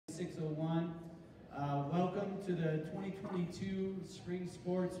601. Welcome to the 2022 Spring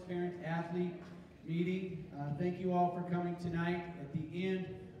Sports Parent Athlete Meeting. Thank you all for coming tonight. At the end,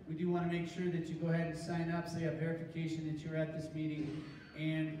 we do want to make sure that you go ahead and sign up so you have verification that you're at this meeting.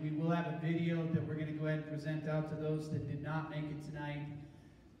 And we will have a video that we're going to go ahead and present out to those that did not make it tonight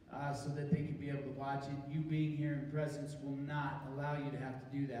so that they can be able to watch it. You being here in presence will not allow you to have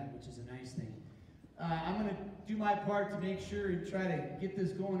to do that, which is a nice thing. I'm going to do my part to make sure and try to get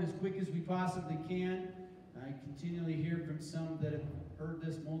this going as quick as we possibly can. I continually hear from some that have heard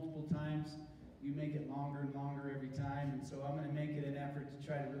this multiple times. You make it longer and longer every time, and so I'm going to make it an effort to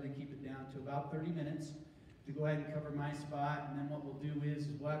try to really keep it down to about 30 minutes to go ahead and cover my spot. And then what we'll do is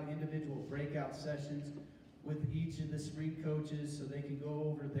we'll have individual breakout sessions with each of the spring coaches so they can go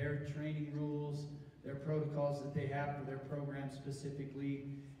over their training rules, their protocols that they have for their program specifically.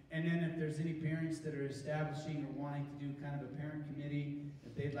 And then if there's any parents that are establishing or wanting to do kind of a parent committee,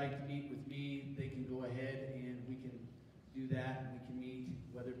 if they'd like to meet with me, they can go ahead and we can do that. We can meet,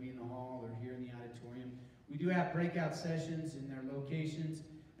 whether it be in the hall or here in the auditorium. We do have breakout sessions in their locations,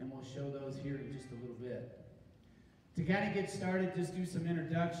 and we'll show those here in just a little bit. To kind of get started, just do some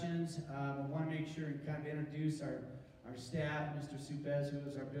introductions. We want to make sure and kind of introduce our staff, Mr. Supez, who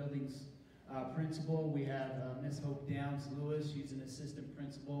is our building's principal. We have Ms. Hope Downs Lewis, she's an assistant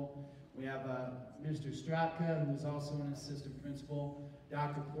principal. We have Mr. Stratka, who is also an assistant principal.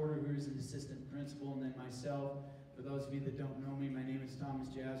 Dr. Porter, who is an assistant principal, and then myself. For those of you that don't know me, my name is Thomas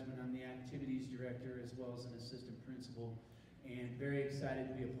Jasmine. I'm the activities director as well as an assistant principal, and very excited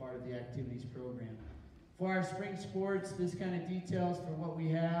to be a part of the activities program. For our spring sports, this kind of details for what we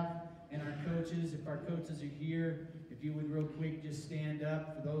have and our coaches. If our coaches are here, if you would real quick just stand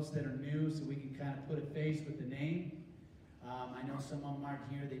up for those that are new so we can kind of put a face with the name. I know some of them aren't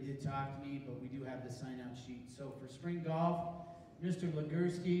here. They did talk to me, but we do have the sign-out sheet. So for spring golf, Mr.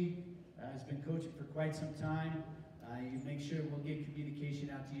 Legursky has been coaching for quite some time. You make sure we'll get communication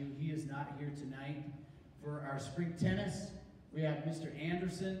out to you. He is not here tonight. For our spring tennis, we have Mr.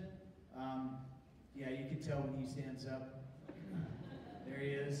 Anderson. Yeah, you can tell when he stands up. There he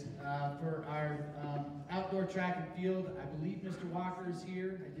is. For our outdoor track and field, I believe Mr. Walker is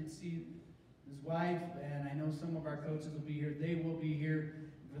here. I did see his wife, and I know some of our coaches will be here. They will be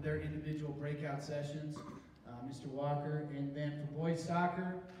here for their individual breakout sessions, Mr. Walker. And then for boys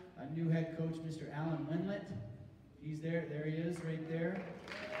soccer, a new head coach, Mr. Alan Winlet. He's there. There he is, right there.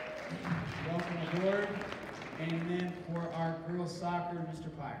 Welcome aboard. And then for our girls soccer, Mr.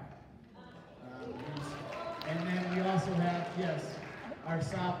 Pyre. And then we also have, yes, our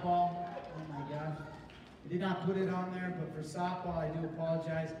softball. Oh my gosh. I did not put it on there, but for softball, I do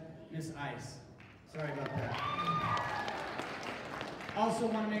apologize. Miss Ice. Sorry about that. Also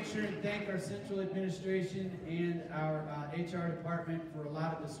want to make sure and thank our central administration and our HR department for a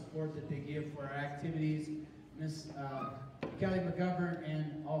lot of the support that they give for our activities. Miss Kelly McGovern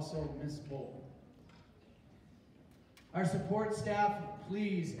and also Miss Bolt. Our support staff,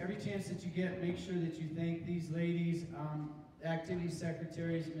 please, every chance that you get, make sure that you thank these ladies, activities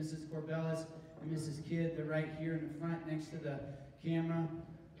secretaries, Mrs. Corbellis and Mrs. Kidd. They're right here in the front next to the camera.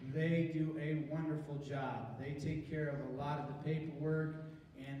 They do a wonderful job. They take care of a lot of the paperwork,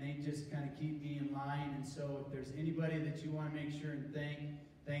 and they just kind of keep me in line. And so if there's anybody that you want to make sure and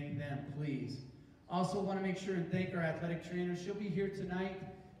thank them, please. Also want to make sure and thank our athletic trainer. She'll be here tonight.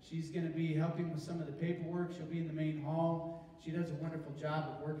 She's going to be helping with some of the paperwork. She'll be in the main hall. She does a wonderful job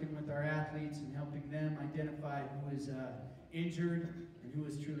of working with our athletes and helping them identify who is injured and who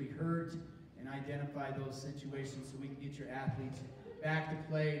is truly hurt, and identify those situations so we can get your athletes back to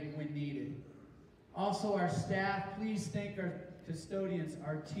play when needed. Also, our staff, please thank our custodians,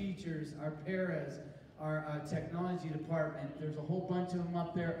 our teachers, our paras, our technology department. There's a whole bunch of them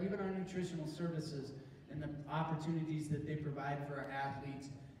up there, even our nutritional services and the opportunities that they provide for our athletes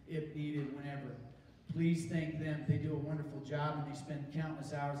if needed, whenever. Please thank them. They do a wonderful job, and they spend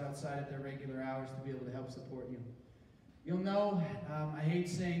countless hours outside of their regular hours to be able to help support you. You'll know, I hate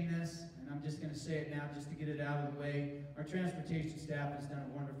saying this, and I'm just going to say it now just to get it out of the way. Our transportation staff has done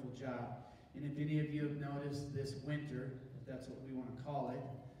a wonderful job. And if any of you have noticed, this winter, if that's what we want to call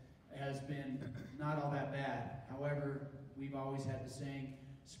it, has been not all that bad. However, we've always had the saying,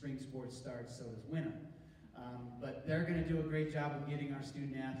 spring sports starts, so does winter. But they're going to do a great job of getting our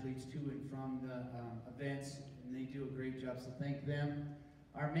student athletes to and from the events, and they do a great job, so thank them.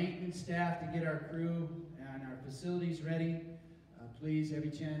 Our maintenance staff to get our crew and our facilities ready. Please, every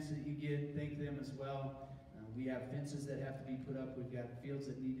chance that you get, thank them as well. We have fences that have to be put up. We've got fields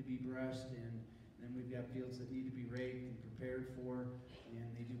that need to be brushed, and then we've got fields that need to be raked and prepared for, and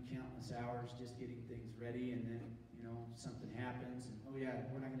they do countless hours just getting things ready. And then, something happens, and oh yeah,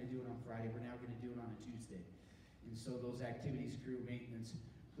 we're not going to do it on Friday, we're now going to do it on a Tuesday. And so those activities, crew, maintenance,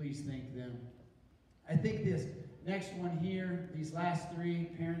 please thank them. I think this next one here, these last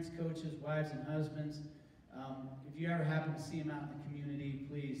three, parents, coaches, wives, and husbands, if you ever happen to see them out in the community,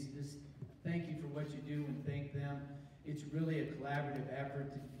 please just thank you for what you do and thank them. It's really a collaborative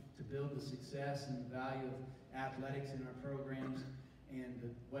effort to build the success and the value of athletics in our programs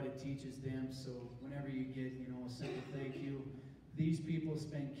and what it teaches them. So whenever you get, a simple thank you, these people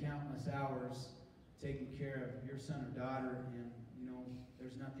spend countless hours taking care of your son or daughter, and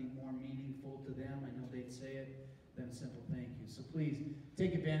there's nothing more meaningful to them, I know they'd say it, than a simple thank you. So please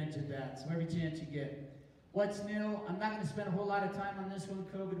take advantage of that. So every chance you get. What's new? I'm not going to spend a whole lot of time on this one.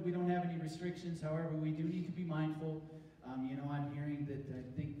 COVID, we don't have any restrictions. However, we do need to be mindful. I'm hearing that I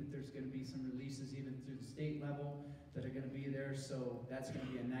think that there's going to be some releases even through the state level that are going to be there. So that's going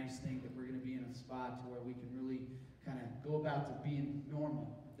to be a nice thing, that we're going to be in a spot to where we can really kind of go about to being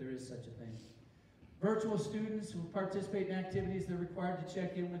normal, if there is such a thing. Virtual students who participate in activities, they're required to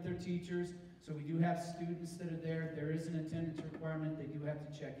check in with their teachers. So we do have students that are there. There is an attendance requirement. They do have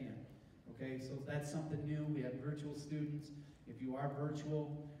to check in. Okay, so that's something new. We have virtual students. If you are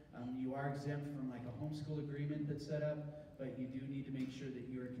virtual, you are exempt from like a homeschool agreement that's set up, but you do need to make sure that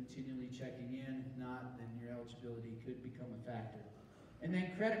you are continually checking in. If not, then your eligibility could become a factor. And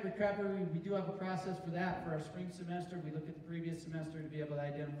then credit recovery, we do have a process for that for our spring semester. We look at the previous semester to be able to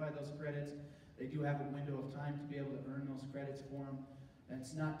identify those credits. They do have a window of time to be able to earn those credits for them. And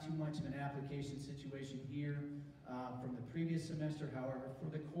it's not too much of an application situation here from the previous semester. However, for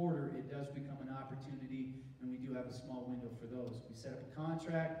the quarter, it does become an opportunity, and we do have a small window for those. We set up a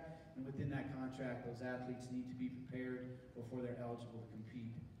contract, and within that contract, those athletes need to be prepared before they're eligible to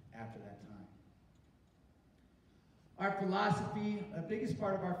compete after that time. Our philosophy, the biggest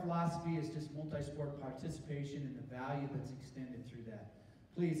part of our philosophy is just multi-sport participation and the value that's extended through that.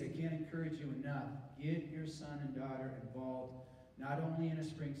 Please, I can't encourage you enough. Get your son and daughter involved, not only in a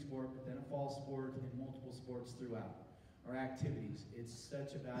spring sport, but then a fall sport and multiple sports throughout our activities. It's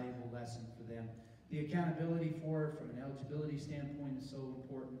such a valuable lesson for them. The accountability for it from an eligibility standpoint is so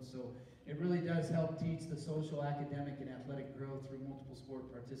important. So it really does help teach the social, academic, and athletic growth through multiple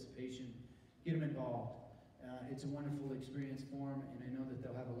sport participation. Get them involved. It's a wonderful experience for them, and I know that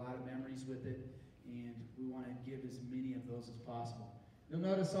they'll have a lot of memories with it, and we want to give as many of those as possible. You'll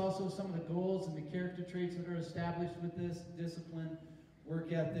notice also some of the goals and the character traits that are established with this: discipline,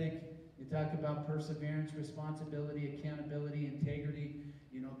 work ethic. You talk about perseverance, responsibility, accountability, integrity.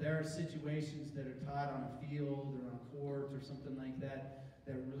 There are situations that are taught on a field or on a court or something like that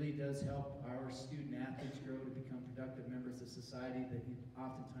that really does help our student athletes grow to become productive members of society that you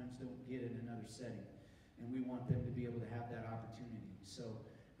oftentimes don't get in another setting. And we want them to be able to have that opportunity. So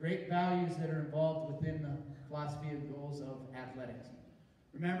great values that are involved within the philosophy and goals of athletics.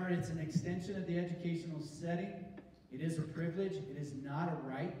 Remember, it's an extension of the educational setting. It is a privilege. It is not a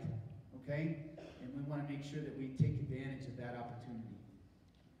right, okay? And we want to make sure that we take advantage of that opportunity.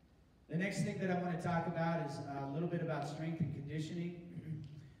 The next thing that I want to talk about is a little bit about strength and conditioning.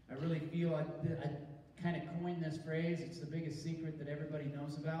 I really feel I kind of coined this phrase. It's the biggest secret that everybody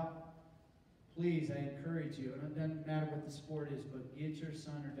knows about. Please, I encourage you, and it doesn't matter what the sport is, but get your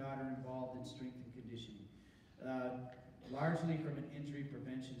son or daughter involved in strength and conditioning. Largely from an injury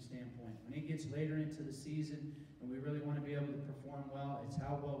prevention standpoint. When it gets later into the season and we really want to be able to perform well, it's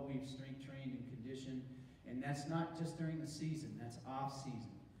how well we've strength trained and conditioned. And that's not just during the season, that's off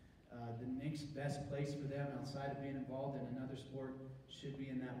season. The next best place for them outside of being involved in another sport should be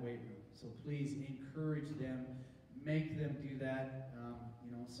in that weight room. So please encourage them, make them do that.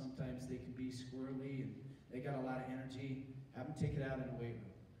 Sometimes they can be squirrely and they got a lot of energy. Have them take it out in a weight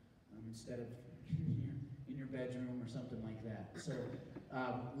room instead of in your bedroom or something like that. So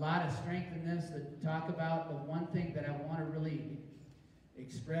a lot of strength in this to talk about. The one thing that I want to really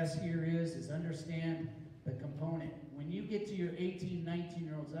express here is understand the component. When you get to your 18,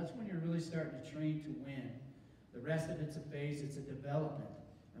 19-year-olds, that's when you're really starting to train to win. The rest of it's a phase, it's a development.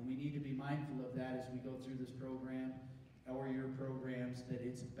 And we need to be mindful of that as we go through this program or your programs, that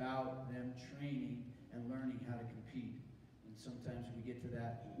it's about them training and learning how to compete. And sometimes we get to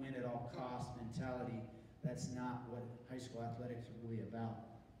that win at all cost mentality. That's not what high school athletics are really about.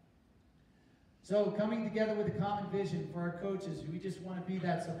 So coming together with a common vision for our coaches, we just want to be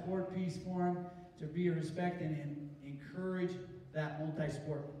that support piece for them, to be a respect and encourage that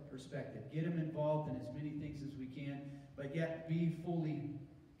multi-sport perspective. Get them involved in as many things as we can, but yet be fully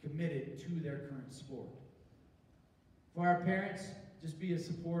committed to their current sport. For our parents, just be a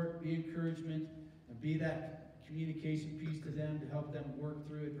support, be encouragement, and be that communication piece to them to help them work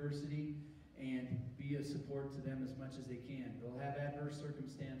through adversity. and be a support to them as much as they can. They'll have adverse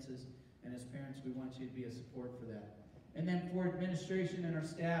circumstances, and as parents, we want you to be a support for that. And then for administration and our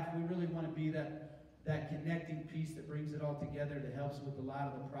staff, we really want to be that connecting piece that brings it all together, that helps with a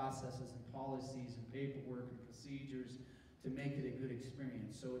lot of the processes and policies and paperwork and procedures to make it a good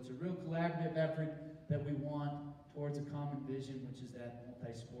experience. So it's a real collaborative effort that we want towards a common vision, which is that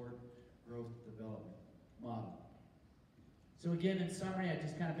multi-sport growth development model. So again, in summary, I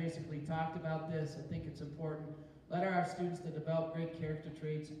just kind of basically talked about this. I think it's important. Let our students to develop great character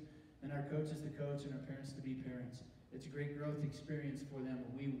traits, and our coaches to coach, and our parents to be parents. It's a great growth experience for them.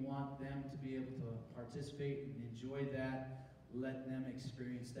 We want them to be able to participate and enjoy that. Let them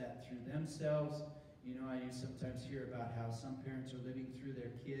experience that through themselves. You know, I sometimes hear about how some parents are living through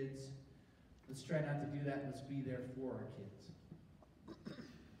their kids. Let's try not to do that. Let's be there for our kids.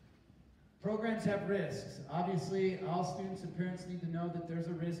 Programs have risks. Obviously, all students and parents need to know that there's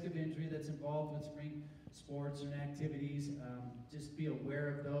a risk of injury that's involved with spring sports and activities. Just be aware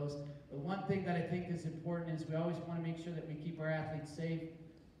of those. The one thing that I think is important is we always want to make sure that we keep our athletes safe.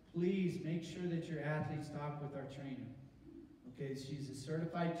 Please make sure that your athletes talk with our trainer. Okay, she's a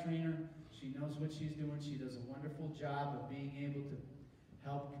certified trainer. She knows what she's doing. She does a wonderful job of being able to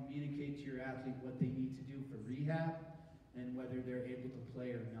help communicate to your athlete what they need to do for rehab and whether they're able to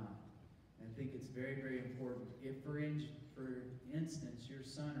play or not. And I think it's very, very important. If, for instance, your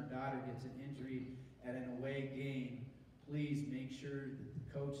son or daughter gets an injury at an away game, please make sure that the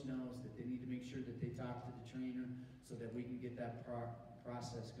coach knows that they need to make sure that they talk to the trainer so that we can get that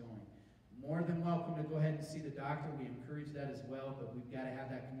process going. More than welcome to go ahead and see the doctor. We encourage that as well, but we've got to have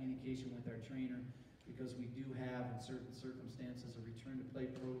that communication with our trainer because we do have, in certain circumstances, a return-to-play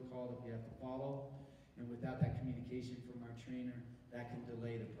protocol that we have to follow. And without that communication from our trainer, that can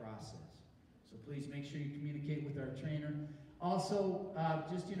delay the process. So please make sure you communicate with our trainer. Also,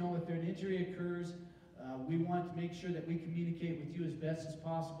 just, you know, if an injury occurs, we want to make sure that we communicate with you as best as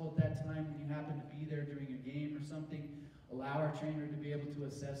possible at that time when you happen to be there during a game or something. Allow our trainer to be able to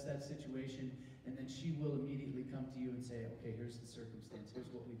assess that situation, and then she will immediately come to you and say, okay, here's the circumstance,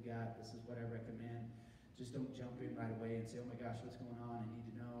 here's what we've got, this is what I recommend. Just don't jump in right away and say, oh my gosh, what's going on? I need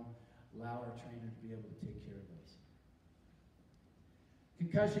to know. Allow our trainer to be able to take care of those.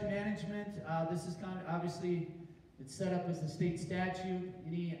 Concussion management, this is kind of, obviously, it's set up as the state statute.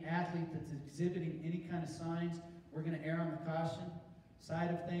 Any athlete that's exhibiting any kind of signs, we're going to err on the caution side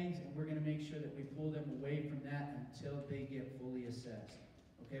of things, and we're going to make sure that we pull them away from that until they get fully assessed.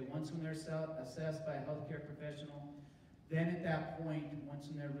 Okay, once when they're assessed by a healthcare professional, then at that point, once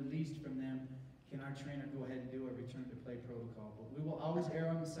when they're released from them, can our trainer go ahead and do a return-to-play protocol. But we will always err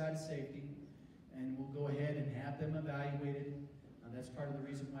on the side of safety, and we'll go ahead and have them evaluated. That's part of the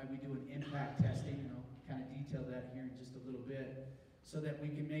reason why we do an impact testing, and I'll kind of detail that here in just a little bit, so that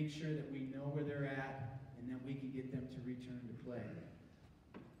we can make sure that we know where they're at, and that we can get them to return to play.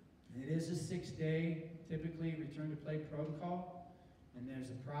 It is a 6-day, typically, return-to-play protocol, and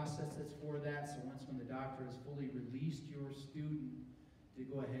there's a process that's for that. So once when the doctor has fully released your student to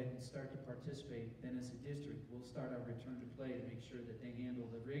go ahead and start to participate, then as a district, we'll start our return-to-play to make sure that they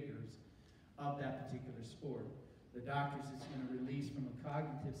handle the rigors of that particular sport. The doctor's is going to release from a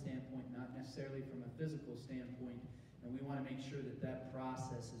cognitive standpoint, not necessarily from a physical standpoint, and we want to make sure that that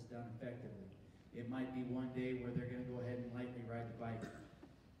process is done effectively. It might be one day where they're going to go ahead and lightly ride the bike,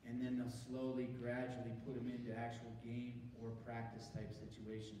 and then they'll slowly, gradually put them into actual game or practice type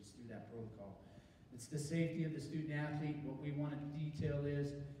situations through that protocol. It's the safety of the student athlete. What we want to detail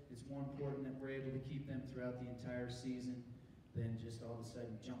is it's more important that we're able to keep them throughout the entire season than just all of a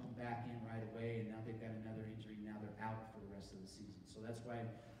sudden jumping back in right away and now they've got another injury, now they're out for the rest of the season. So that's why I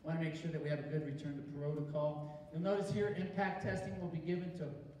want to make sure that we have a good return to protocol. You'll notice here impact testing will be given to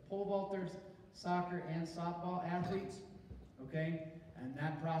pole vaulters, soccer, and softball athletes. Okay? And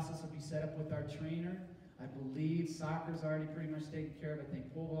that process will be set up with our trainer. I believe soccer's already pretty much taken care of. I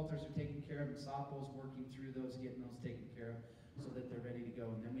think pole vaulters are taken care of, and softball's working through those, getting those taken care of so that they're ready to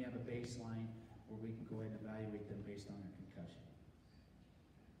go. And then we have a baseline where we can go ahead and evaluate them based on their concussion.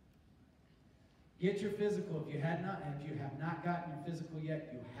 Get your physical. If you have not gotten your physical yet,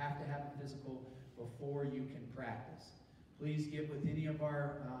 you have to have a physical before you can practice. Please get with any of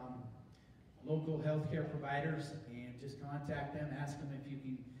our local healthcare providers and just contact them. Ask them if you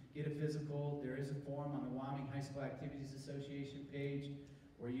can get a physical. There is a form on the Wyoming High School Activities Association page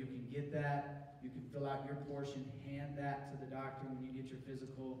where you can get that. You can fill out your portion, hand that to the doctor when you get your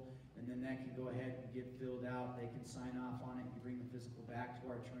physical, and then that can go ahead and get filled out. They can sign off on it. You bring the physical back to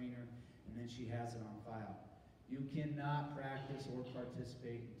our trainer, and then she has it on file. You cannot practice or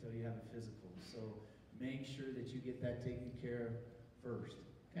participate until you have a physical. So make sure that you get that taken care of first.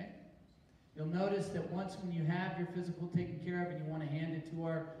 Okay? You'll notice that once when you have your physical taken care of and you want to hand it to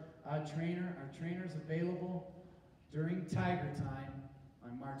our trainer's available during Tiger Time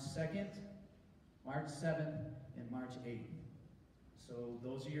on March 2nd, March 7th, and March 8th. So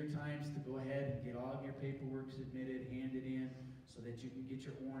those are your times to go ahead and get all of your paperwork submitted, hand it in, so that you can get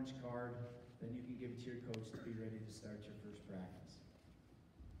your orange card. Then you can give it to your coach to be ready to start your first practice.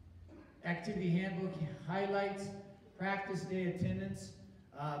 Activity handbook highlights, practice day attendance.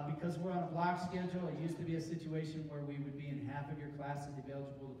 Because we're on a block schedule, it used to be a situation where we would be in half of your classes to be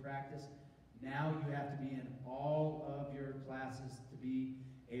eligible to practice. Now you have to be in all of your classes to be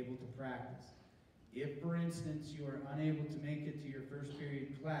able to practice. If, for instance, you are unable to make it to your first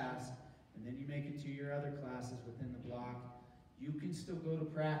period class, and then you make it to your other classes within the block, you can still go to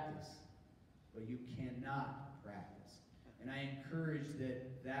practice, but you cannot practice. And I encourage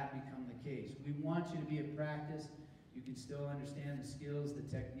that become the case. We want you to be at practice. You can still understand the skills, the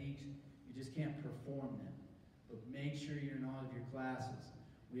techniques. You just can't perform them. But make sure you're in all of your classes.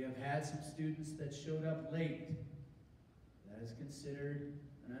 We have had some students that showed up late. That is considered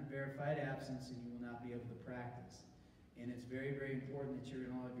an unverified absence, and you will not be able to practice. And it's very, very important that you're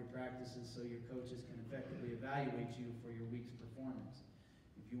in all of your practices so your coaches can effectively evaluate you for your week's performance.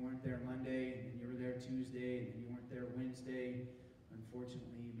 If you weren't there Monday, and you were there Tuesday, and then you weren't there Wednesday,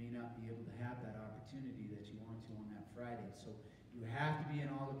 unfortunately, you may not be able to have that opportunity that you want to on that Friday. So you have to be in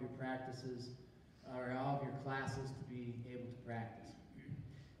all of your practices, or all of your classes to be able to practice.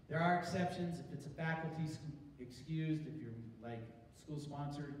 There are exceptions if it's a faculty excused, if you're like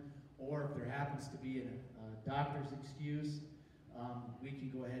school-sponsored, or if there happens to be a doctor's excuse, we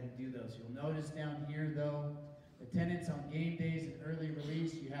can go ahead and do those. You'll notice down here, though, attendance on game days and early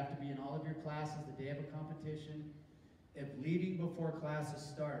release, you have to be in all of your classes the day of a competition. If leaving before classes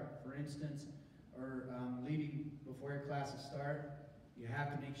start, for instance, or leaving before your classes start, you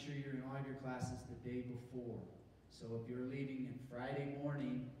have to make sure you're in all of your classes the day before. So if you're leaving on Friday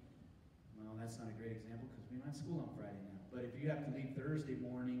morning, well, that's not a great example because we don't have school on Friday now. But if you have to leave Thursday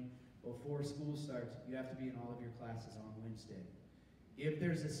morning before school starts, you have to be in all of your classes on Wednesday. If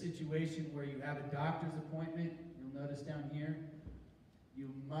there's a situation where you have a doctor's appointment, you'll notice down here,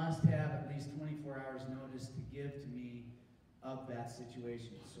 you must have at least 24 hours notice to give to me of that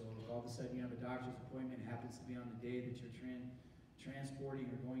situation. So if all of a sudden you have a doctor's appointment, it happens to be on the day that you're transporting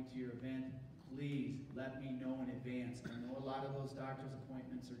or going to your event, please let me know in advance. I know a lot of those doctor's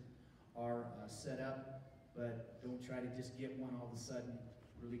appointments are set up, but don't try to just get one all of a sudden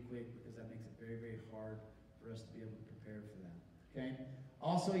really quick, because that makes it very, very hard for us to be able to prepare for that. Okay?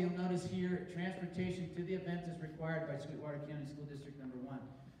 Also, you'll notice here, transportation to the event is required by Sweetwater County School District number 1.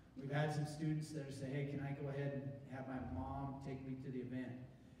 We've had some students that say, hey, can I go ahead and have my mom take me to the event?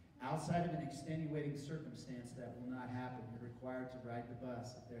 Outside of an extenuating circumstance, that will not happen. You're required to ride the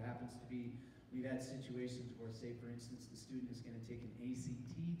bus. If there happens to be, we've had situations where, say, for instance, the student is going to take an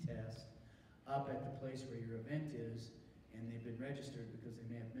ACT test up at the place where your event is, and they've been registered because they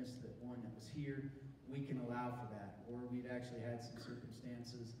may have missed the one that was here. We can allow for that. Or we've actually had some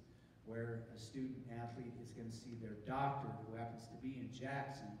circumstances where a student athlete is going to see their doctor, who happens to be in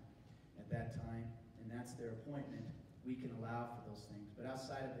Jackson at that time, and that's their appointment. We can allow for those things. But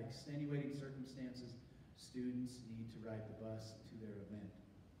outside of the extenuating circumstances, students need to ride the bus to their event.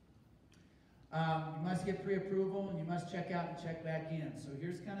 You must get pre-approval, and you must check out and check back in. So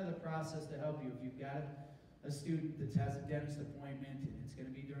here's kind of the process to help you. If you've got a student that has a dentist appointment, and it's going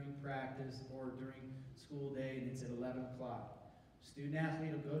to be during practice or during school day, and it's at 11 o'clock. Student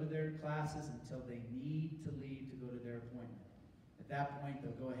athlete will go to their classes until they need to leave to go to their appointment. At that point,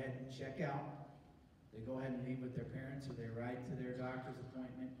 they'll go ahead and check out. They go ahead and leave with their parents, or they ride to their doctor's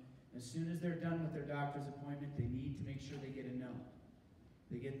appointment. As soon as they're done with their doctor's appointment, they need to make sure they get a note.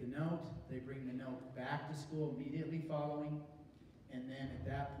 They get the note, they bring the note back to school immediately following, and then at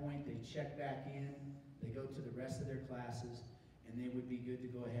that point, they check back in, they go to the rest of their classes, and they would be good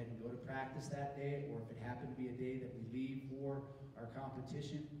to go ahead and go to practice that day, or if it happened to be a day that we leave for our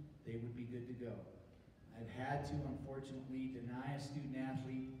competition, they would be good to go. I've had to, unfortunately, deny a student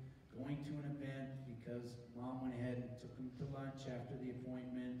athlete going to an event because mom went ahead and took them to lunch after the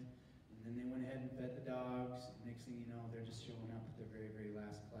appointment, and then they went ahead and fed the dogs. Next thing you know, they're just showing up at their very, very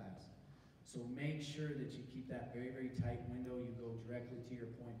last class. So make sure that you keep that very, very tight window. You go directly to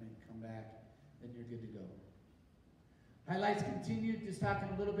your appointment, come back, then you're good to go. Highlights continued, just talking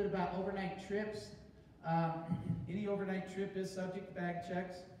a little bit about overnight trips. Any overnight trip is subject to bag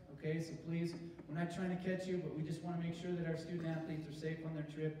checks, okay? So please, we're not trying to catch you, but we just want to make sure that our student athletes are safe on their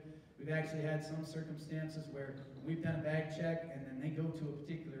trip. We've actually had some circumstances where we've done a bag check and then they go to a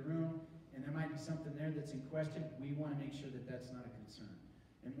particular room and there might be something there that's in question. We want to make sure that that's not a concern.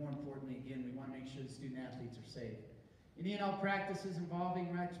 And more importantly, again, we want to make sure the student athletes are safe. Any and all practices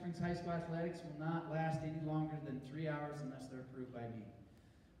involving Rock Springs High School athletics will not last any longer than 3 hours unless they're approved by me.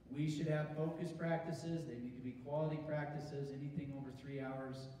 We should have focused practices. They need to be quality practices. Anything over 3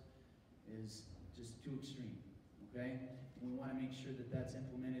 hours is just too extreme, okay? And we want to make sure that that's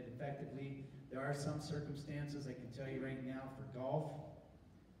implemented effectively. There are some circumstances, I can tell you right now, for golf,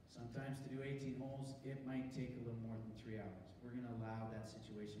 sometimes to do 18 holes, it might take a little more than 3 hours. We're going to allow that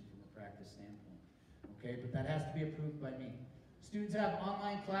situation from a practice standpoint. Okay, but that has to be approved by me. Students have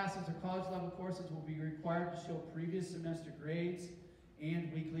online classes or college level courses will be required to show previous semester grades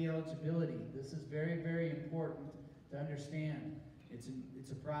and weekly eligibility. This is very, very important to understand. It's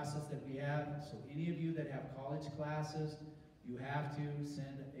a process that we have. So any of you that have college classes, you have to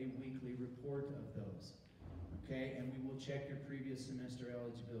send a weekly report of those. Okay, and we will check your previous semester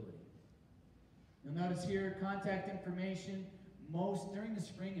eligibility. You'll notice here contact information. During the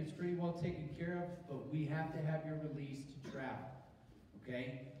spring, it's pretty well taken care of, but we have to have your release to travel.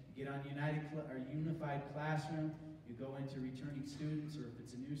 Okay? You get on Unified Classroom, you go into returning students, or if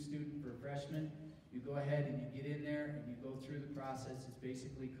it's a new student for a freshman, you go ahead and you get in there and you go through the process. It's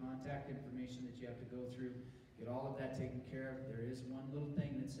basically contact information that you have to go through, get all of that taken care of. There is one little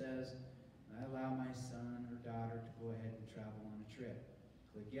thing that says, I allow my son or daughter to go ahead and travel on a trip.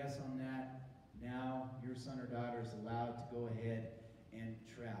 Click yes on that. Now your son or daughter is allowed to go ahead and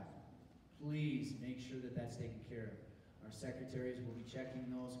travel. Please make sure that that's taken care of. Our secretaries will be checking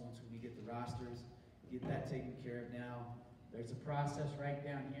those once we get the rosters. Get that taken care of now. There's a process right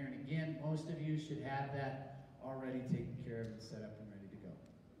down here, and again, most of you should have that already taken care of and set up and ready to go.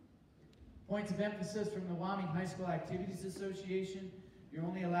 Points of emphasis from the Wyoming High School Activities Association. You're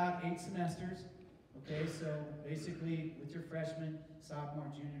only allowed 8 semesters. Okay, so basically with your freshman, sophomore,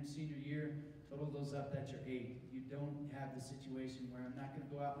 junior, and senior year, total those up, that's your 8. You don't have the situation where I'm not going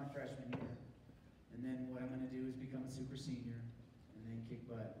to go out my freshman year, and then what I'm going to do is become a super senior, and then kick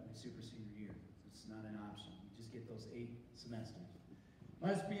butt my super senior year. It's not an option. You just get those 8 semesters.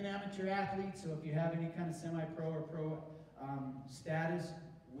 Must be an amateur athlete, so if you have any kind of semi-pro or pro status,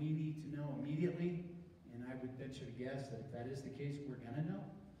 we need to know immediately, and I would venture to guess that if that is the case, we're going to know.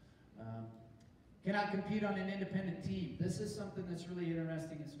 Cannot compete on an independent team. This is something that's really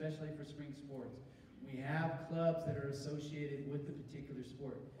interesting, especially for spring sports. We have clubs that are associated with the particular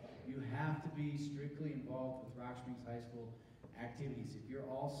sport. You have to be strictly involved with Rock Springs High School activities. If you're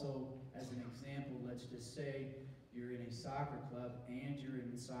also, as an example, let's just say you're in a soccer club and you're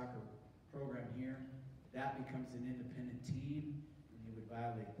in the soccer program here, that becomes an independent team, and you would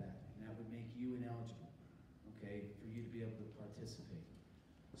violate that, and that would make you ineligible, okay, for you to be able to participate.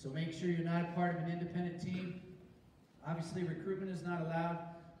 So make sure you're not a part of an independent team. Obviously, recruitment is not allowed.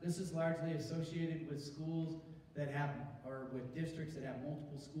 This is largely associated with schools that have, or with districts that have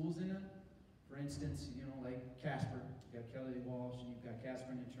multiple schools in them. For instance, you know, like Casper, you've got Kelly Walsh, and you've got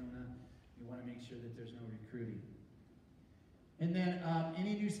Casper and Natrona. You want to make sure that there's no recruiting. And then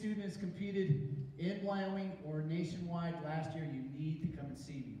any new student has competed in Wyoming or nationwide last year, you need to come and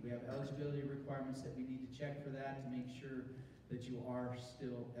see me. We have eligibility requirements that we need to check for that to make sure that you are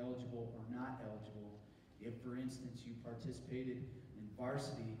still eligible or not eligible. If, for instance, you participated in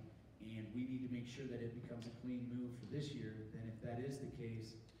varsity and we need to make sure that it becomes a clean move for this year, then if that is the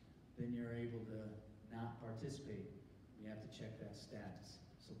case, then you're able to not participate. We have to check that status.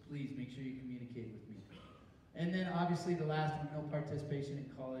 So please make sure you communicate with me. And then obviously the last one, no participation in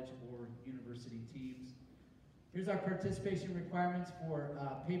college or university teams. Here's our participation requirements for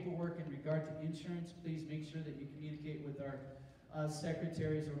paperwork in regard to insurance. Please make sure that you communicate with our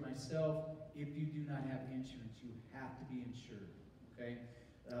secretaries or myself. If you do not have insurance, you have to be insured, okay?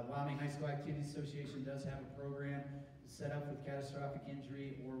 Wyoming High School Activities Association does have a program set up with catastrophic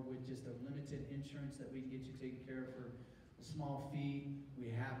injury or with just a limited insurance that we can get you taken care of for a small fee. We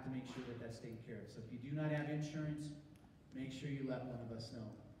have to make sure that that's taken care of. So if you do not have insurance, make sure you let one of us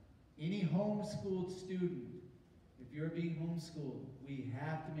know. Any homeschooled student, if you're being homeschooled, we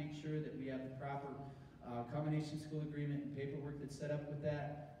have to make sure that we have the proper combination school agreement and paperwork that's set up with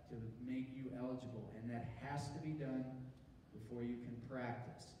that to make you eligible. And that has to be done before you can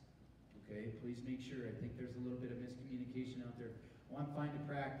practice. Okay, please make sure. I think there's a little bit of miscommunication out there. Oh, I'm fine to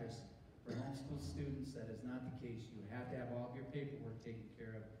practice. For homeschool students, that is not the case. You have to have all of your paperwork taken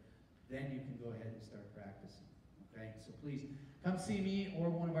care of. Then you can go ahead and start practicing. Okay, so please come see me or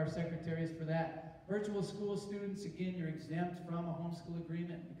one of our secretaries for that. Virtual school students, again, you're exempt from a homeschool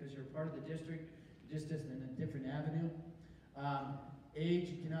agreement because you're part of the district, just as in a different avenue. Age,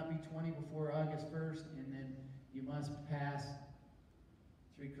 you cannot be 20 before August 1st, and then you must pass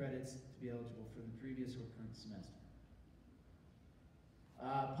 3 credits to be eligible for the previous or current semester.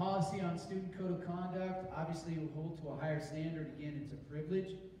 Policy on student code of conduct, obviously will hold to a higher standard. Again, it's a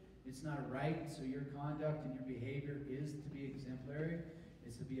privilege. It's not a right, so your conduct and your behavior is to be exemplary.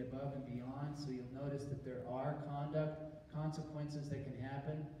 It's to be above and beyond, so you'll notice that there are conduct consequences that can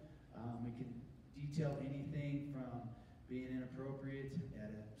happen. We can detail anything from being inappropriate at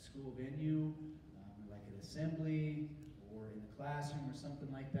a school venue, like an assembly, or in the classroom or something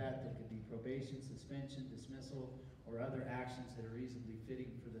like that. There could be probation, suspension, dismissal, or other actions that are reasonably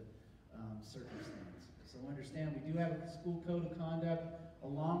fitting for the circumstance. So understand, we do have a school code of conduct.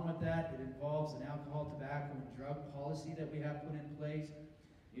 Along with that, it involves an alcohol, tobacco, and drug policy that we have put in place.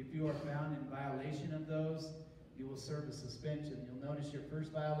 If you are found in violation of those, you will serve a suspension. You'll notice your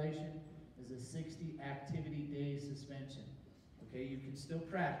first violation is a 60 activity day suspension. Okay, you can still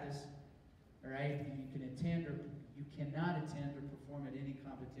practice, all right? You can attend or you cannot attend or perform at any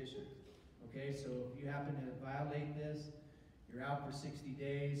competition. Okay, so if you happen to violate this, you're out for 60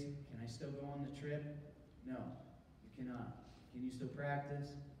 days. Can I still go on the trip? No, you cannot. Can you still practice?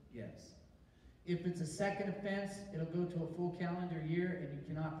 Yes. If it's a second offense, it'll go to a full calendar year and you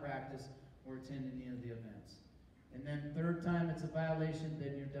cannot practice or attend any of the events. And then third time it's a violation,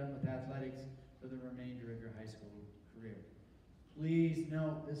 then you're done with athletics for the remainder of your high school career. Please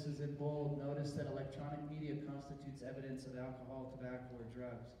note, this is in bold, notice that electronic media constitutes evidence of alcohol, tobacco, or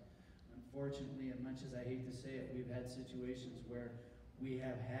drugs. Unfortunately, as much as I hate to say it, we've had situations where we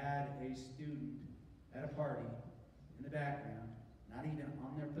have had a student at a party in the background, not even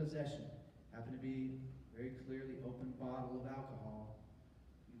on their possession, happen to be very clearly open bottle of alcohol.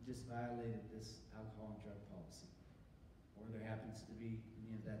 You just violated this alcohol and drug policy. Or there happens to be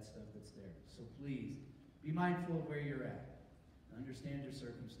any of that stuff that's there. So please, be mindful of where you're at. Understand your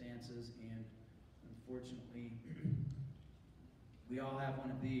circumstances, and unfortunately, we all have one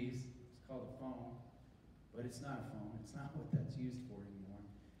of these. It's called a phone, but it's not a phone. It's not what that's used for anymore.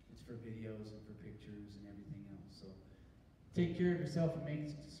 It's for videos and for pictures and everything else. So take care of yourself and make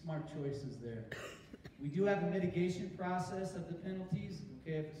smart choices there. We do have a mitigation process of the penalties.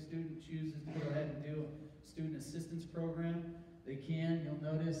 Okay, if a student chooses to go ahead and do a student assistance program, they can. You'll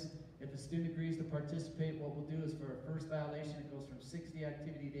notice if a student agrees to participate, what we'll do is for a first violation, it goes from 60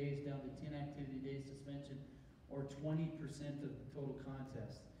 activity days down to 10 activity days suspension, or 20% of the total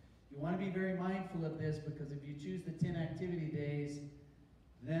contest. You want to be very mindful of this, because if you choose the 10 activity days,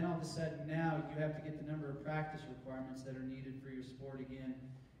 then all of a sudden now you have to get the number of practice requirements that are needed for your sport again,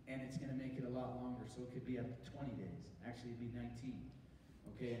 and it's going to make it a lot longer. So it could be up to 20 days. Actually, it'd be 19.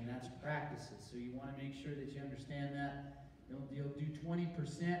 Okay, and that's practices. So you want to make sure that you understand that. You'll do 20%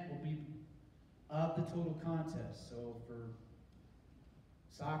 will be of the total contest. So for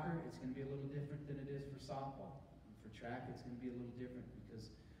soccer, it's going to be a little different than it is for softball. And for track, it's going to be a little different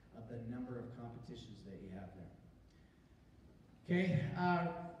because of the number of competitions that you have there. Okay,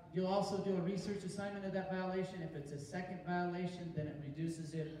 you'll also do a research assignment of that violation. If it's a second violation, then it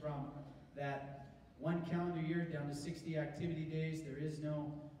reduces it from that 1 calendar year down to 60 activity days. There is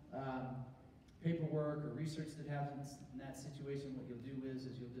no paperwork or research that happens in that situation. What you'll do is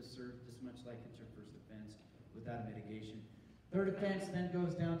you'll just serve just much like it's your first offense without a mitigation. Third offense then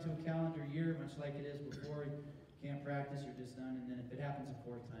goes down to a calendar year, much like it is before. You can't practice, you're just done. And then if it happens a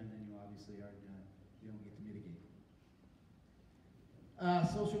fourth time, then you obviously are done. You don't get to mitigate.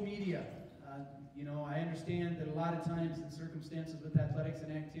 Social media. You know, I understand that a lot of times in circumstances with athletics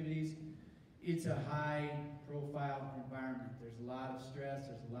and activities, it's a high-profile environment. There's a lot of stress.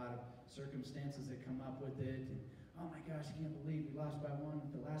 There's a lot of circumstances that come up with it. And, oh my gosh, I can't believe we lost by one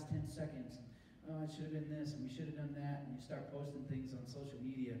with the last 10 seconds. Oh, it should have been this, and we should have done that. And you start posting things on social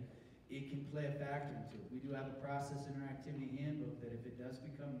media, it can play a factor into it. We do have a process in our activity handbook that if it does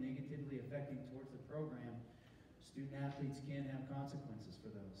become negatively affecting towards the program, student athletes can have consequences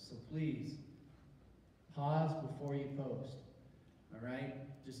for those. So please, pause before you post. All right?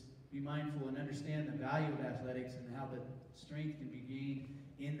 Just be mindful and understand the value of athletics and how the strength can be gained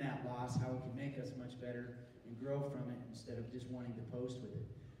in that loss, how it can make us much better and grow from it instead of just wanting to post with it.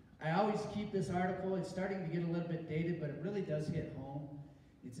 I always keep this article. It's starting to get a little bit dated, but it really does hit home.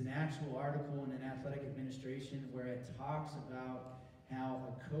 It's an actual article in an athletic administration where it talks about how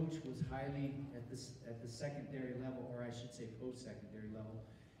a coach was highly, at the secondary level, or I should say post-secondary level,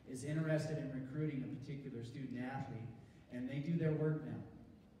 is interested in recruiting a particular student athlete, and they do their work now.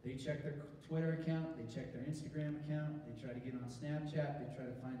 They check their Twitter account, they check their Instagram account, they try to get on Snapchat, they try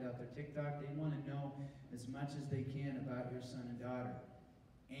to find out their TikTok. They want to know as much as they can about your son and daughter.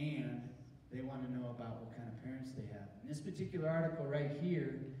 And they want to know about what kind of parents they have. In this particular article right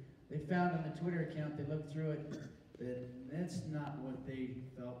here, they found on the Twitter account, they looked through it, that that's not what they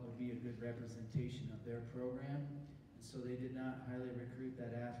felt would be a good representation of their program. And so they did not highly recruit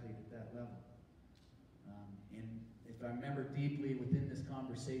that athlete at that level. And if I remember deeply within this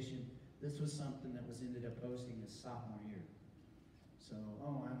conversation, this was something that was ended up posting his sophomore year. So,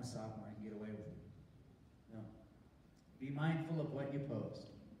 oh, I'm a sophomore, I can get away with it. No. Be mindful of what you post.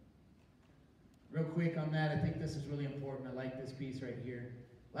 Real quick on that, I think this is really important. I like this piece right here.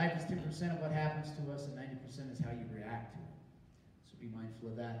 Life is 10% of what happens to us, and 90% is how you react to it. So be mindful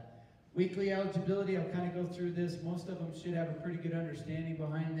of that. Weekly eligibility, I'll kind of go through this. Most of them should have a pretty good understanding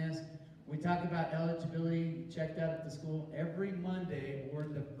behind this. We talk about eligibility checked out at the school. Every Monday or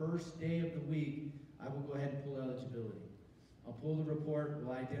the first day of the week, I will go ahead and pull eligibility. I'll pull the report.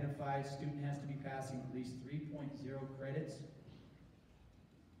 We'll identify student has to be passing at least 3.0 credits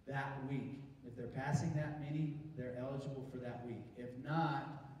that week. If they're passing that many, they're eligible for that week. If not,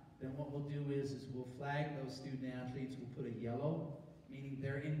 then what we'll do is we'll flag those student athletes. We'll put a yellow, meaning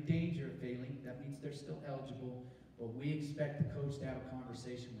they're in danger of failing. That means they're still eligible, but we expect the coach to have a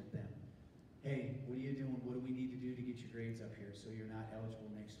conversation with them. Hey, what are you doing? What do we need to do to get your grades up here so you're not eligible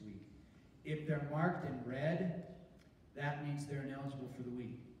next week? If they're marked in red, that means they're ineligible for the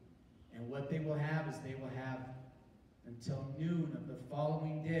week. And what they will have is they will have until noon of the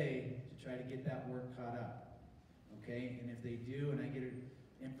following day to try to get that work caught up. Okay? And if they do, and I get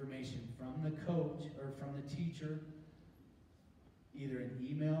information from the coach or from the teacher, either an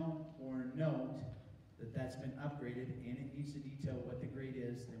email or a note that that's been upgraded and it needs to detail what the grade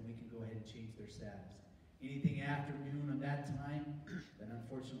is, then we can go ahead and change their status. Anything after noon on that time, then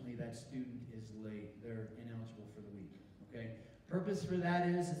unfortunately that student is late. They're ineligible for the week. Okay? Purpose for that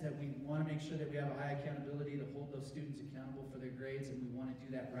is that we want to make sure that we have a high accountability to hold those students accountable for their grades, and we want to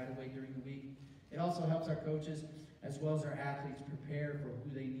do that right away during the week. It also helps our coaches as well as our athletes prepare for who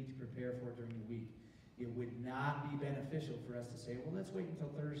they need to prepare for during the week. It would not be beneficial for us to say, well, let's wait until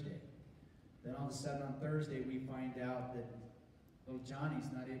Thursday. Then all of a sudden on Thursday we find out that little Johnny's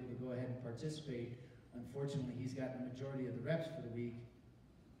not able to go ahead and participate. Unfortunately, he's got the majority of the reps for the week.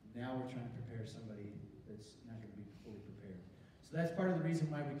 Now we're trying to prepare somebody that's not going to be fully prepared. So that's part of the reason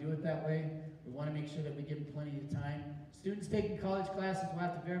why we do it that way. We want to make sure that we give them plenty of time. Students taking college classes will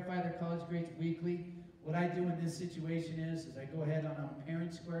have to verify their college grades weekly. What I do in this situation is I go ahead on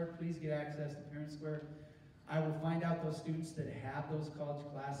Parent Square. Please get access to Parent Square. I will find out those students that have those college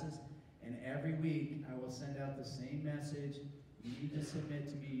classes, and every week I will send out the same message. You need to submit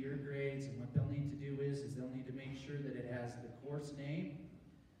to me your grades, and what they'll need to do is they'll need to make sure that it has the course name,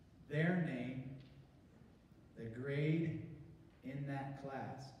 their name, the grade in that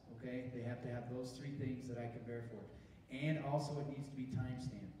class. Okay? They have to have those three things that I can verify. And also it needs to be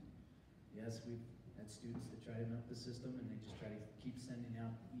time-stamped. Yes, we've had students that try to milk the system, and they just try to keep sending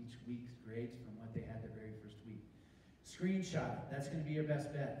out each week's grades from what they had the very first week. Screenshot it. That's going to be your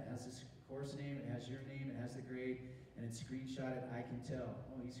best bet. It has the course name, it has your name, it has the grade, and it's screenshotted. I can tell,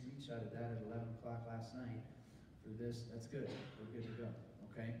 oh, he screenshotted that at 11 o'clock last night for this. That's good. We're good to go.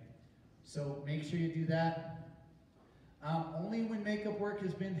 Okay? So make sure you do that. Only when makeup work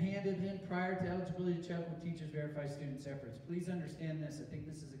has been handed in prior to eligibility check will teachers verify students' efforts. Please understand this. I think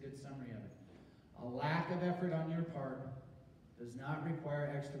this is a good summary of it. A lack of effort on your part does not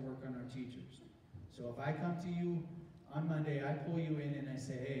require extra work on our teachers. So if I come to you on Monday, I pull you in and I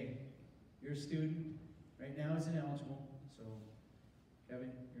say, hey, your student right now is ineligible. So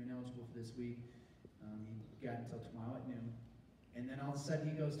Kevin, you're ineligible for this week. He got until tomorrow at noon. And then all of a sudden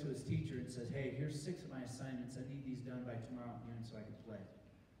he goes to his teacher and says, hey, here's 6 of my assignments. I need these done by tomorrow at noon so I can play.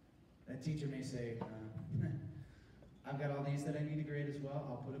 That teacher may say, I've got all these that I need to grade as well.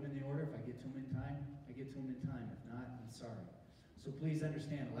 I'll put them in the order. If I get to them in time, I get to them in time. If not, I'm sorry. So please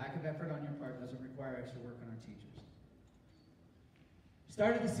understand, a lack of effort on your part doesn't require extra work on our teachers.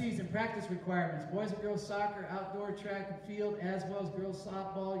 Start of the season, practice requirements. Boys and girls soccer, outdoor track and field, as well as girls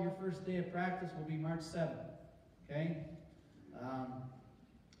softball. Your first day of practice will be March 7th. Okay?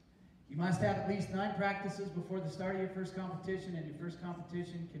 You must have at least 9 practices before the start of your first competition, and your first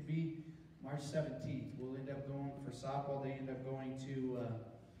competition can be March 17th. We'll end up going for softball. They end up going to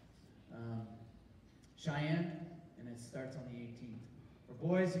Cheyenne, and it starts on the 18th. For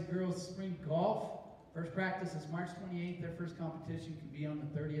boys and girls spring golf, first practice is March 28th. Their first competition can be on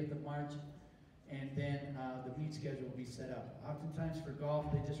the 30th of March, and then the meet schedule will be set up. Oftentimes for golf,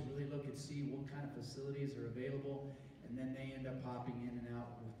 they just really look and see what kind of facilities are available, and then they end up hopping in and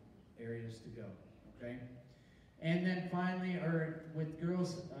out with areas to go, okay? And then finally, with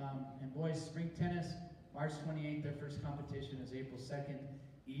girls and boys spring tennis, March 28th, their first competition is April 2nd.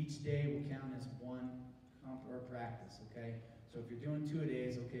 Each day will count as one comp or practice, okay? So if you're doing 2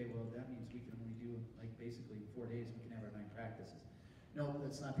 days, okay, well, that means we can only do, like, basically 4 days, we can have our 9 practices. No,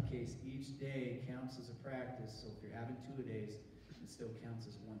 that's not the case. Each day counts as a practice, so if you're having 2-a-days, it still counts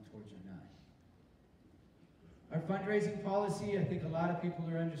as one towards your 9. Our fundraising policy, I think a lot of people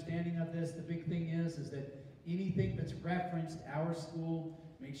are understanding of this. The big thing is that anything that's referenced our school,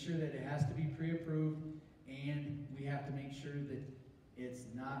 make sure that it has to be pre-approved, and we have to make sure that it's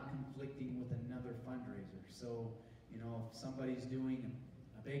not conflicting with another fundraiser. So, you know, if somebody's doing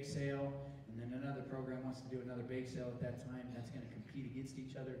a bake sale, and then another program wants to do another bake sale at that time, that's going to compete against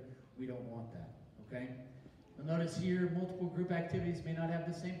each other. We don't want that, okay? You'll notice here, multiple group activities may not have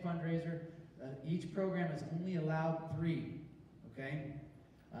the same fundraiser. Each program is only allowed 3, okay?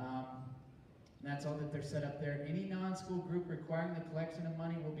 That's all that they're set up there. Any non-school group requiring the collection of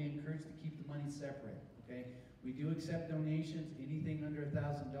money will be encouraged to keep the money separate, okay? We do accept donations. Anything under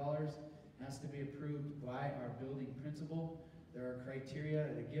 $1,000 has to be approved by our building principal. There are criteria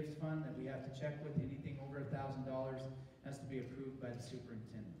at a gifts fund that we have to check with. Anything over $1,000 has to be approved by the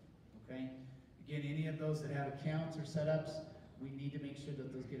superintendent, okay? Again, any of those that have accounts or setups, we need to make sure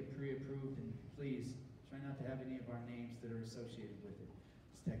that those get pre-approved, and please try not to have any of our names that are associated with it,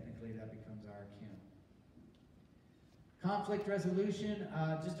 because technically that becomes our account. Conflict resolution,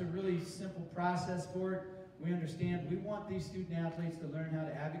 just a really simple process for it. We understand we want these student athletes to learn how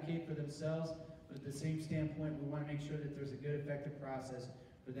to advocate for themselves, but at the same standpoint, we want to make sure that there's a good, effective process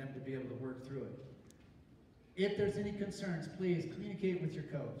for them to be able to work through it. If there's any concerns, please communicate with your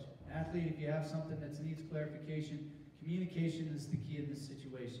coach. Athlete, if you have something that needs clarification, communication is the key in this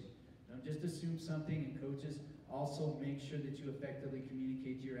situation. Don't just assume something, and coaches also make sure that you effectively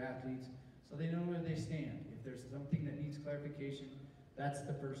communicate to your athletes so they know where they stand. If there's something that needs clarification, that's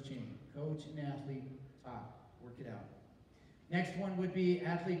the first chain. Coach and athlete talk, work it out. Next one would be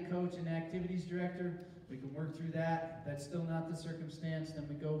athlete, coach, and activities director. We can work through that. That's still not the circumstance. Then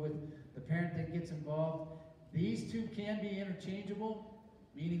we go with the parent that gets involved. These two can be interchangeable,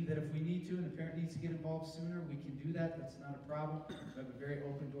 meaning that if we need to and the parent needs to get involved sooner, we can do that. That's not a problem. We have a very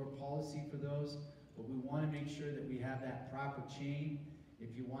open door policy for those, but we want to make sure that we have that proper chain.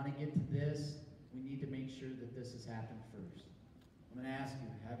 If you want to get to this, we need to make sure that this has happened first. I'm going to ask you,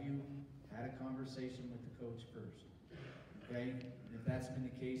 have you had a conversation with the coach first? Okay? And if that's been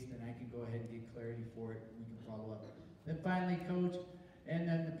the case, then I can go ahead and get clarity for it, and we can follow up. Then finally, coach, and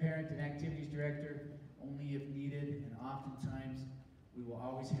then the parent and activities director, only if needed, and oftentimes, we will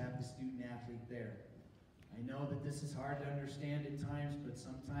always have the student athlete there. I know that this is hard to understand at times, but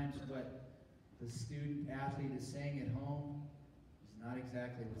sometimes what the student athlete is saying at home is not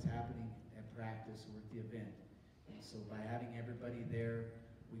exactly what's happening at practice or at the event. And so by having everybody there,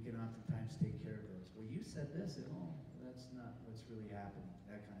 we can oftentimes take care of those. Well, you said this at home. That's not what's really happening,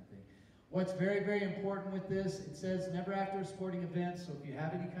 that kind of thing. What's very, very important with this, it says never after a sporting event, so if you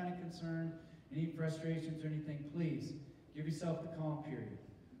have any kind of concern, any frustrations or anything, please give yourself the calm period.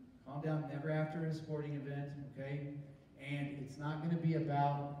 Calm down, never after a sporting event, okay? And it's not going to be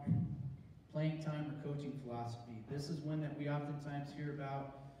about playing time or coaching philosophy. This is one that we oftentimes hear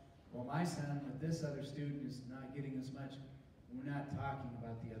about, well, my son with this other student is not getting as much. We're not talking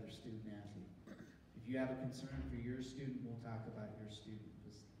about the other student athlete. If you have a concern for your student, we'll talk about your student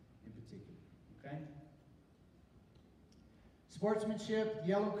in particular, okay? Sportsmanship,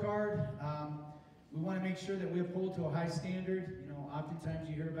 yellow card. We want to make sure that we uphold to a high standard. You know, oftentimes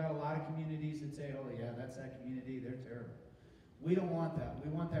you hear about a lot of communities that say, oh yeah, that's that community, they're terrible. We don't want that. We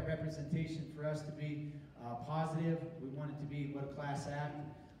want that representation for us to be positive. We want it to be what a class act.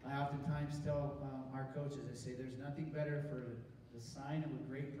 I oftentimes tell our coaches, I say, there's nothing better for the sign of a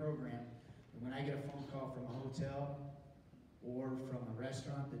great program than when I get a phone call from a hotel or from a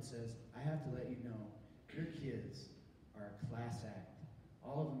restaurant that says, I have to let you know, your kids are a class act.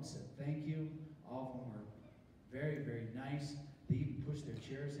 All of them said thank you. All of them were very, very nice. They even pushed their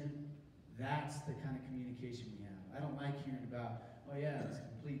chairs in. That's the kind of communication we have. I don't like hearing about, oh yeah, it's a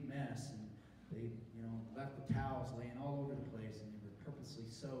complete mess, and they, you know, left the towels laying all over the place, and they were purposely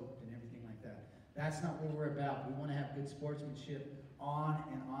soaked and everything like that. That's not what we're about. We want to have good sportsmanship on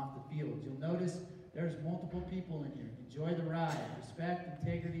and off the field. You'll notice there's multiple people in here. Enjoy the ride. Respect,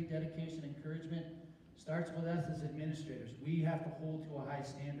 integrity, dedication, encouragement. Starts with us as administrators. We have to hold to a high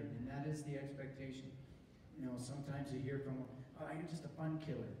standard, and that is the expectation. You know, sometimes you hear from, oh, you're just a fun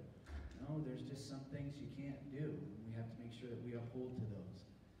killer. No, there's just some things you can't do, and we have to make sure that we uphold to those.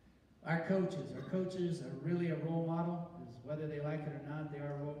 Our coaches are really a role model, because whether they like it or not, they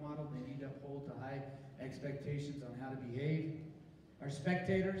are a role model. They need to uphold to high expectations on how to behave. Our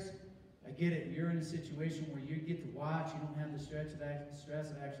spectators, I get it. You're in a situation where you get to watch. You don't have the stress of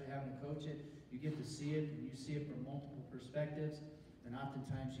actually having to coach it. You get to see it, and you see it from multiple perspectives, and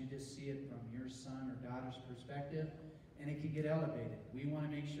oftentimes you just see it from your son or daughter's perspective, and it can get elevated. We want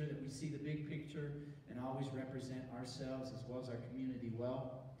to make sure that we see the big picture and always represent ourselves as well as our community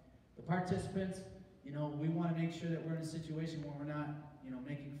well. The participants, you know, we want to make sure that we're in a situation where we're not, you know,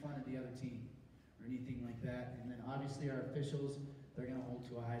 making fun of the other team or anything like that. And then obviously our officials, they're going to hold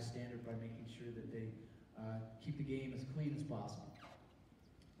to a high standard by making sure that they keep the game as clean as possible.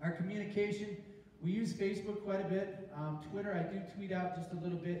 Our communication, we use Facebook quite a bit. Twitter, I do tweet out just a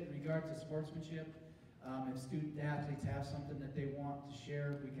little bit in regard to sportsmanship. If student athletes have something that they want to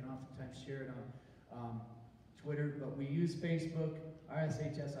share, we can oftentimes share it on Twitter, but we use Facebook,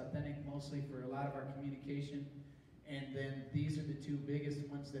 RSHS Authentic mostly for a lot of our communication. And then these are the two biggest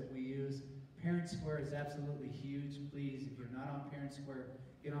ones that we use. Parent Square is absolutely huge. Please, if you're not on Parent Square,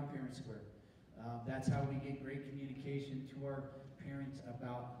 get on Parent Square. That's how we get great communication to our parents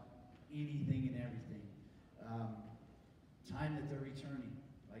about anything and everything. Time that they're returning.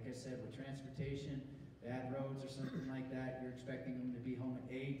 Like I said, with transportation, bad roads or something like that, you're expecting them to be home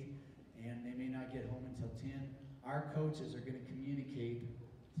at 8, and they may not get home until 10. Our coaches are going to communicate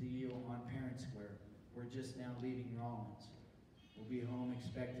to you on Parent Square. We're just now leaving Rollins. We'll be home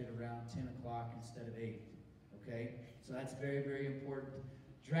expected around 10 o'clock instead of 8. Okay? So that's very, very important.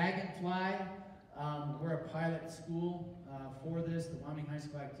 Dragonfly, we're a pilot school for this. The Wyoming High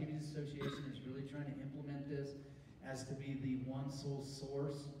School Activities Association is really trying to implement this as to be the one sole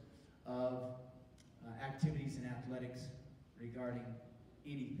source of activities and athletics regarding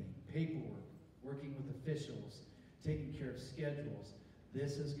anything. Paperwork, working with officials, taking care of schedules.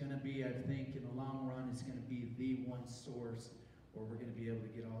 This is going to be, I think, in the long run, it's going to be the one source where we're going to be able to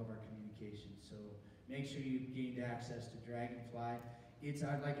get all of our communication. So make sure you've gained access to Dragonfly. It's,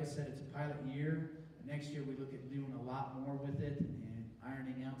 like I said, it's a pilot year. Next year we look at doing a lot more with it and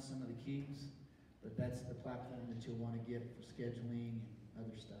ironing out some of the kinks. But that's the platform that you'll want to get for scheduling and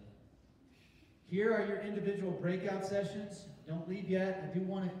other stuff. Here are your individual breakout sessions. Don't leave yet. I do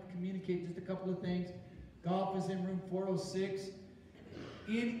want to communicate just a couple of things. Golf is in room 406.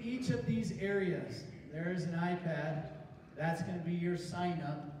 In each of these areas, there is an iPad. That's going to be your sign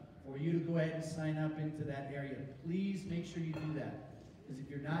up for you to go ahead and sign up into that area. Please make sure you do that. Because if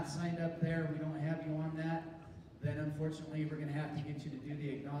you're not signed up there, we don't have you on that, then unfortunately we're going to have to get you to do the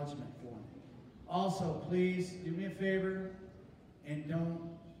acknowledgement form. Also, please do me a favor and don't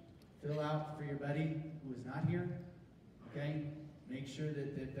fill out for your buddy who is not here. Okay? Make sure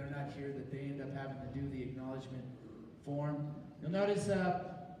that they're not here, that they end up having to do the acknowledgement form. You'll notice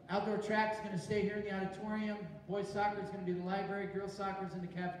outdoor track is going to stay here in the auditorium. Boys soccer is going to be in the library. Girls soccer is in the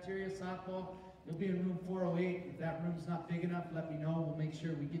cafeteria. Softball, you'll be in room 408. If that room's not big enough, let me know. We'll make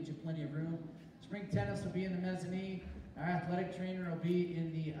sure we get you plenty of room. Spring tennis will be in the mezzanine. Our athletic trainer will be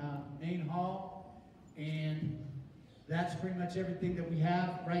in the main hall. And that's pretty much everything that we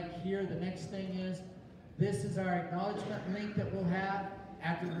have right here. The next thing is, this is our acknowledgement link that we'll have.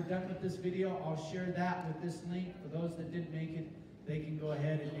 After we're done with this video, I'll share that with this link. For those that didn't make it, they can go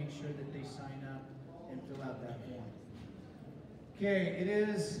ahead and make sure that they sign up and fill out that form. Okay, it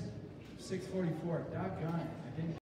is 6:44. Doggone it. I didn't